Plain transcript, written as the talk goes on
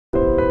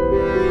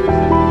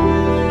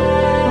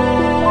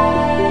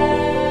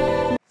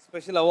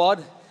Special award,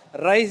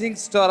 Rising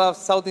Star of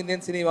South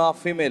Indian Cinema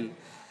Female.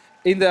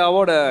 இந்த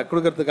அவார்டை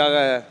கொடுக்கறதுக்காக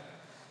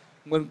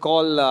உங்களுக்கு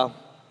கால்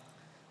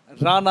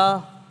ராணா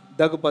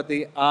தகுபதி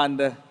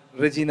அண்ட்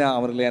ரெஜினா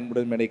அவர்களை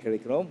அன்புடன் மேடை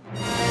கிடைக்கிறோம்.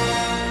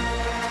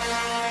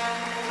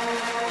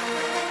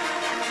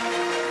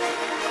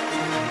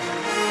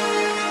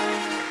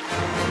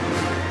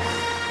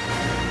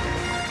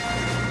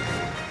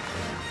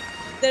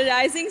 The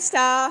rising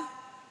star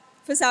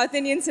for South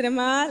Indian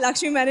cinema,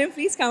 Lakshmi Menon,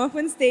 please come up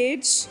on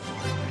stage.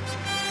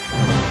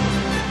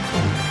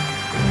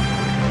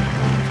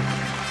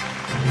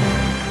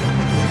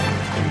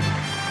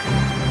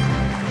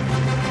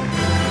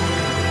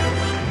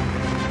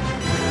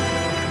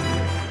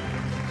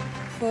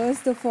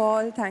 First of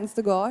all, thanks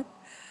to God.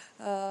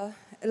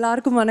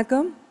 எல்லாருக்கும்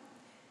வணக்கம்.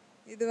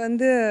 இது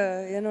வந்து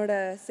என்னோட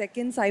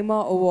second Siima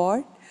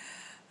award.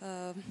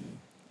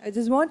 I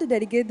just want to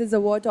dedicate this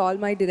award to all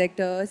my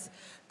directors,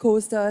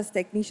 co-stars,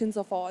 technicians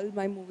of all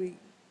my movie.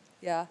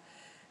 Yeah,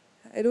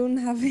 I don't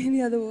have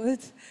any other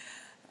words.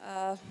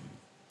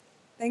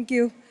 Thank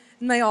you.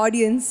 And my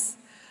audience,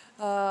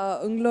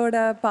 உங்களோட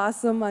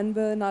பாசம்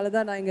அன்புனால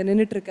தான் நான் இங்கே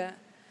நின்றுட்டுருக்கேன்.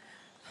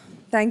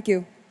 Thank you.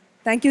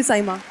 Thank you,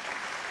 Siima.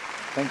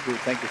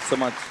 Thank you so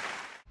much.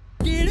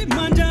 Kili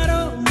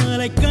manjaro,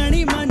 malai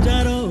kani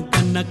manjaro,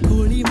 kanna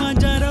kuli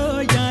manjaro.